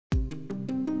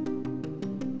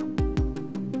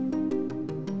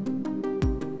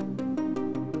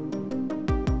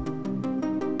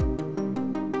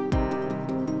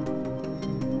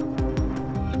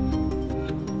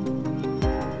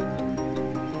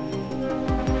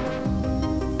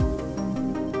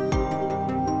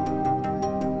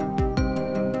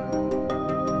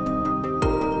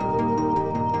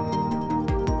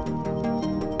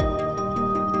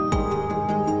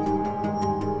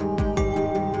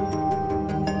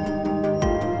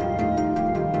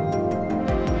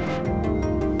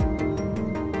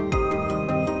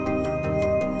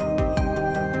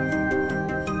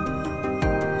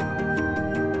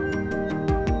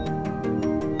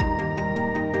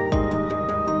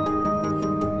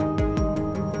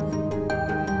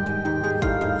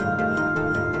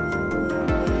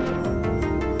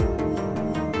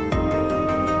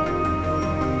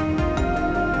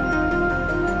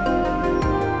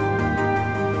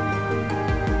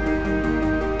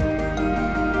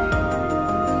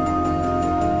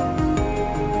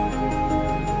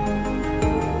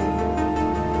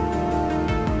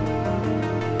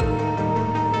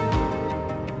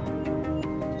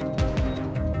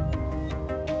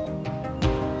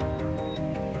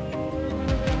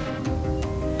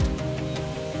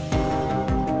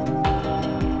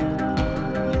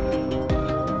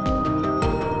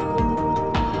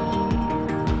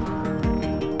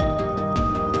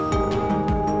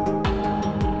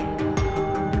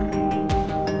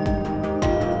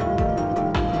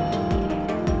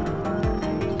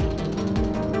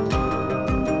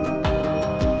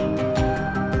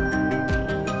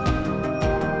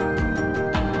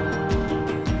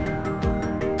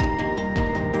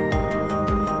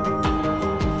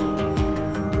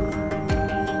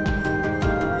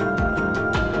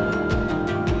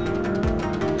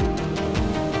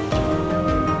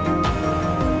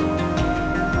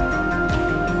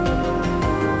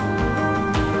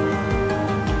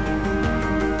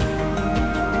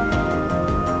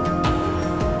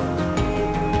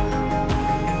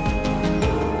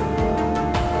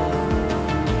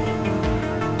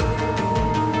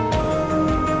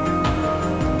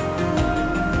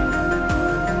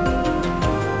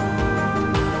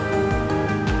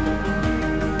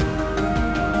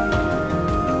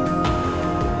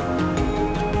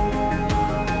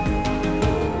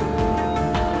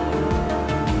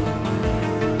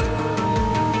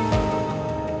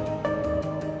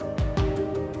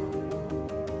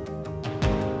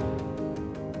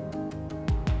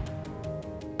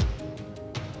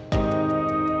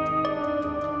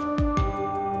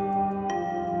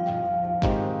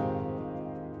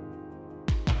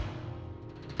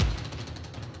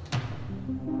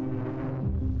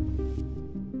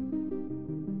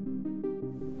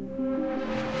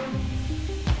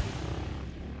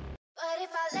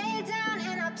lay down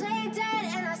and I play dead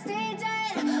and I stay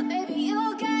dead, maybe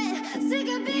you'll get sick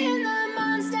of being the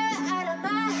monster out of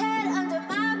my head, under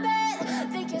my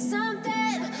bed. Think you're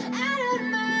something out of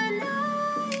my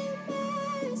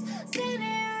nightmares,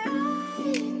 standing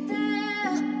right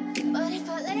there. But if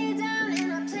I lay down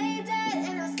and I play dead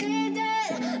and I stay dead,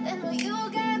 then will you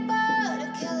get bored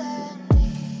of killing me?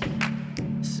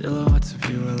 Silhouettes of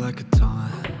you are like a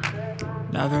taunt.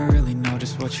 Never really know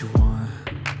just what you want.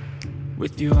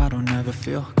 With you I don't ever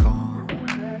feel calm.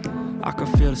 I can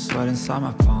feel the sweat inside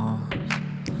my palms.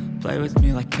 Play with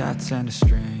me like cats and a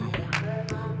string.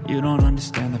 You don't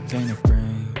understand the pain it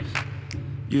brings.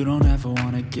 You don't ever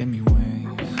wanna give me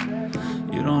wings.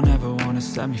 You don't ever wanna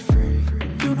set me free.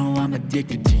 You know I'm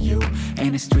addicted to you,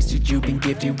 and it's twisted, you've been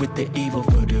gifted with the evil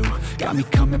voodoo. Got me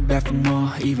coming back for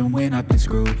more, even when I've been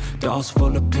screwed. Dolls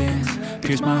full of pins,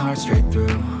 pierce my heart straight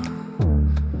through.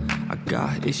 I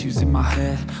got issues in my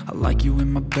head, I like you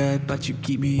in my bed, but you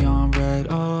keep me on red.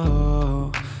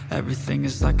 Oh, everything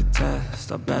is like a test,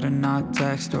 I better not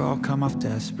text or I'll come off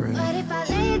desperate. But if I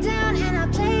lay down and I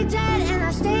play dead and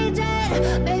I stay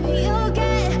dead, baby you'll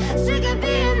get sick of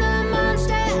being the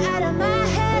monster out of my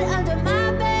head, under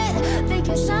my bed. Think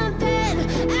you're something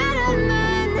out of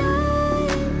my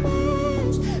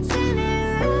nightmares,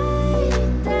 standing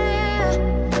right there.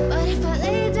 But if I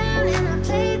lay down and I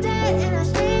play dead and I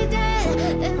stay dead,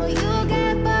 then will you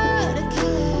get bored of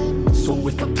killing me? So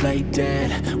if I play dead,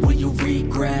 will you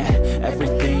regret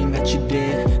everything that you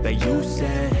did, that you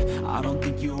said? I don't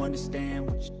think you understand.